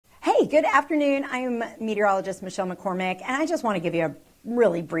good afternoon. I'm meteorologist Michelle McCormick, and I just want to give you a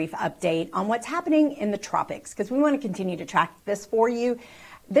really brief update on what's happening in the tropics because we want to continue to track this for you.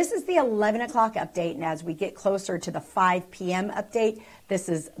 This is the 11 o'clock update, and as we get closer to the 5 p.m. update, this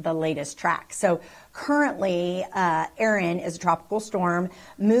is the latest track. So currently, Erin is a tropical storm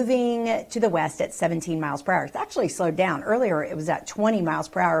moving to the west at 17 miles per hour. It's actually slowed down. Earlier, it was at 20 miles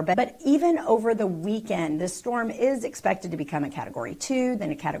per hour. But even over the weekend, this storm is expected to become a Category 2,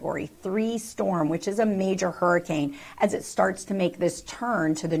 then a Category 3 storm, which is a major hurricane as it starts to make this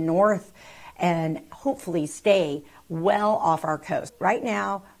turn to the north and hopefully stay well off our coast. Right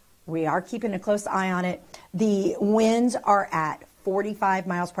now, we are keeping a close eye on it. The winds are at 45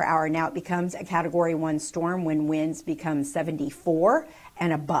 miles per hour. Now it becomes a Category 1 storm when winds become 74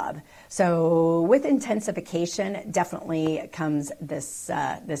 and above. So with intensification definitely comes this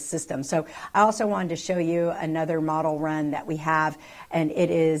system. So I also wanted to show you another model run that we have, and it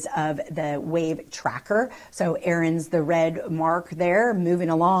is of the wave tracker. So Erin's the red mark there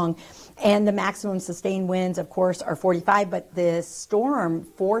moving along, and the maximum sustained winds, of course, are 45, but the storm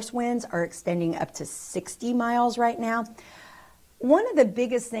force winds are extending up to 60 miles right now. One of the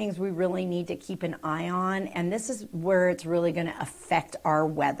biggest things we really need to keep an eye on, and this is where it's really going to affect our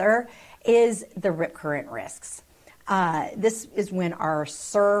weather, is the rip current risks. This is when our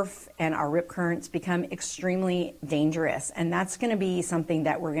surf and our rip currents become extremely dangerous, and that's going to be something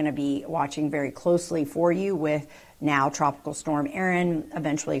that we're going to be watching very closely for you with now Tropical Storm Erin,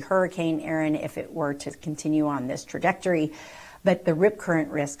 eventually Hurricane Erin if it were to continue on this trajectory. But the rip current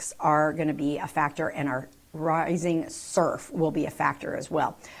risks are going to be a factor, and our rising surf will be a factor as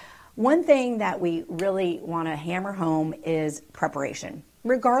well. One thing that we really want to hammer home is preparation.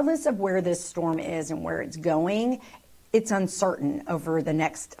 Regardless of where this storm is and where it's going, it's uncertain over the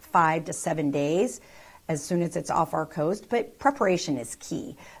next 5 to 7 days as soon as it's off our coast, but preparation is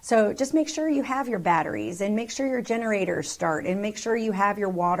key. So just make sure you have your batteries and make sure your generators start and make sure you have your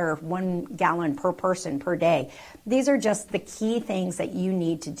water 1 gallon per person per day. These are just the key things that you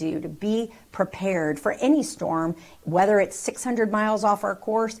need to do to be prepared for any storm, whether it's 600 miles off our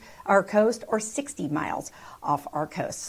coast or 60 miles off our coast.